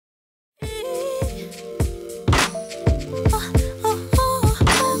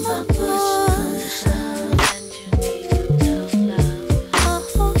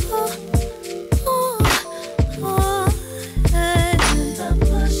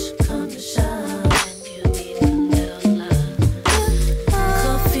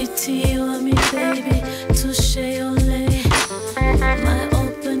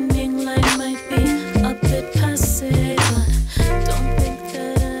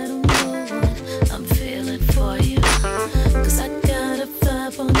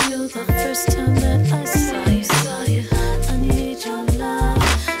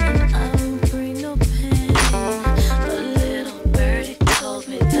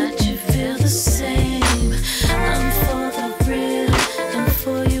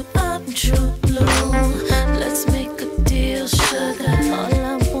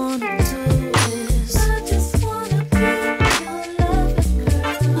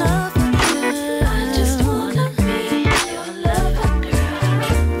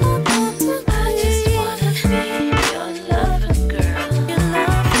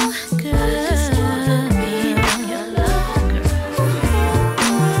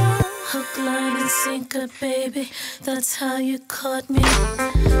sinker, baby. That's how you caught me.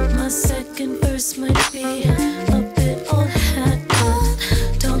 My second verse might be a bit old hat,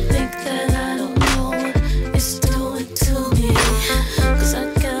 but don't think that I don't know what it's doing to me. Cause I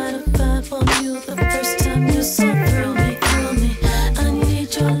got a vibe on you the first time you saw through me, through me. I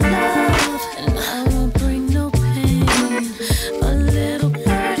need your love, and I won't bring no pain. A little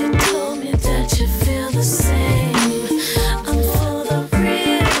birdie told me that you feel the same. I'm for the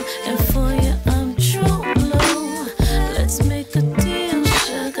real, and for you I'm true blue. Let's make a deal,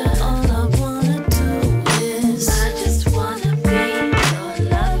 sugar. All I wanna do is I just wanna be your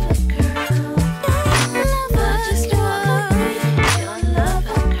lover, girl. I just wanna be your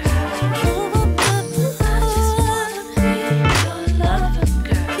lover, girl. I just wanna be your lover,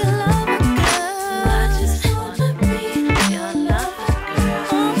 girl. I just wanna be your lover,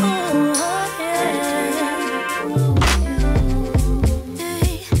 girl.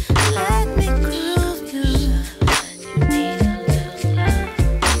 Let me groove you. You need a little love.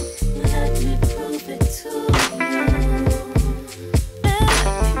 Let me prove it to you. Let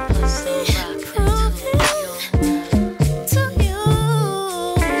me put some rock into you. To you.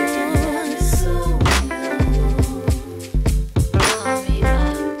 Call me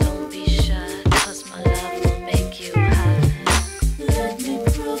up, don't be shy, 'cause my love will make you high. Let me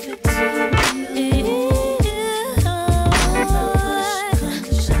prove it to you.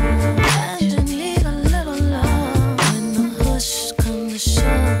 And you need a little love. When the push comes to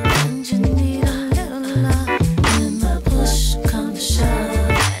shove, and you need a little love. When the push comes to shove,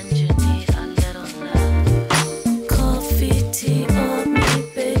 and you need a little love. Coffee, tea, or me,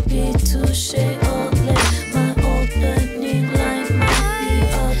 baby, touche, or late. My opening line might be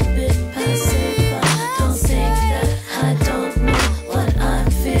a bit passive, but don't think that I don't know what I'm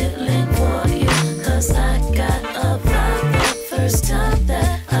feeling for you. 'Cause I got a vibe the first time that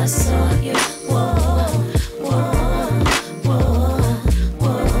I saw you. Whoa, whoa, whoa, whoa,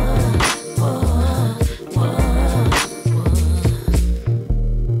 whoa, whoa,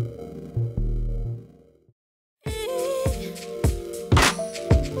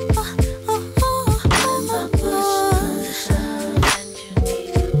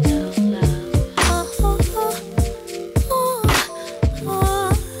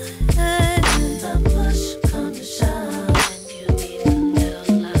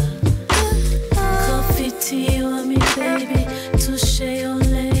 Coffee, tea, or me, baby, touche,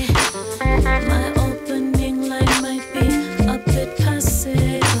 ole. My opening line might be a bit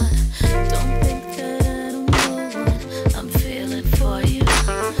passe, but don't think that I don't know what I'm feeling for you.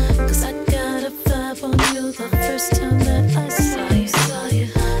 'Cause I got a vibe on you the first time that I saw you, saw you.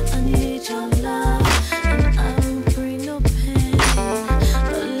 I need your love, and I won't bring no pain.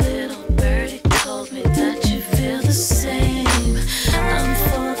 A little birdie told me that you feel the same. I'm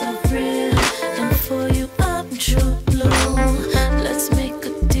for the real, and for you I'm true blue. Let's make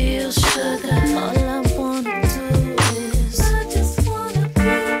a deal, sugar. All I wanna do is I just wanna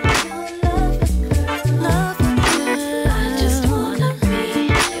be your lover, girl. Lover, girl. I just wanna be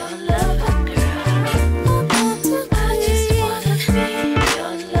your lover, girl. I just wanna be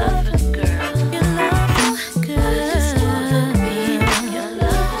your lover, girl. Your lover, girl. I just wanna be your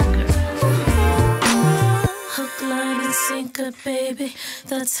lover, girl. Hook, line, and sinker, baby.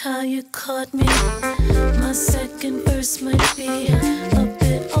 That's how you caught me. My second verse might be a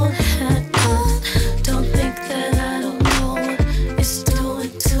bit old